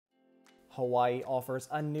Hawaii offers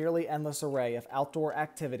a nearly endless array of outdoor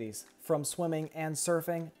activities, from swimming and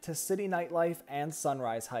surfing to city nightlife and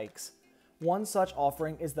sunrise hikes. One such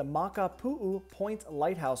offering is the Makapu'u Point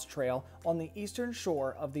Lighthouse Trail on the eastern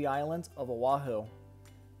shore of the island of Oahu.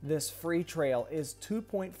 This free trail is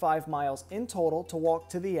 2.5 miles in total to walk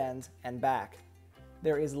to the end and back.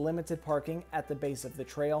 There is limited parking at the base of the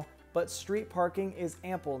trail, but street parking is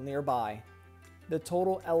ample nearby. The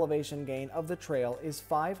total elevation gain of the trail is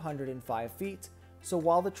 505 feet, so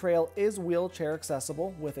while the trail is wheelchair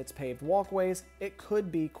accessible with its paved walkways, it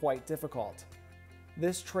could be quite difficult.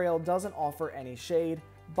 This trail doesn't offer any shade,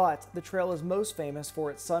 but the trail is most famous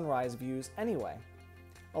for its sunrise views anyway.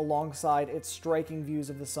 Alongside its striking views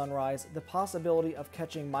of the sunrise, the possibility of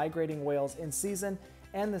catching migrating whales in season,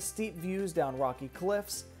 and the steep views down rocky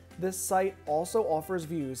cliffs, this site also offers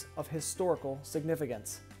views of historical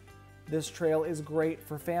significance. This trail is great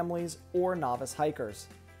for families or novice hikers.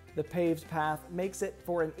 The paved path makes it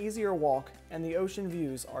for an easier walk, and the ocean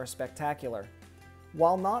views are spectacular.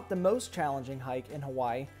 While not the most challenging hike in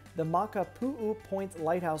Hawaii, the Makapu'u Point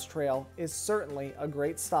Lighthouse Trail is certainly a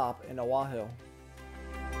great stop in Oahu.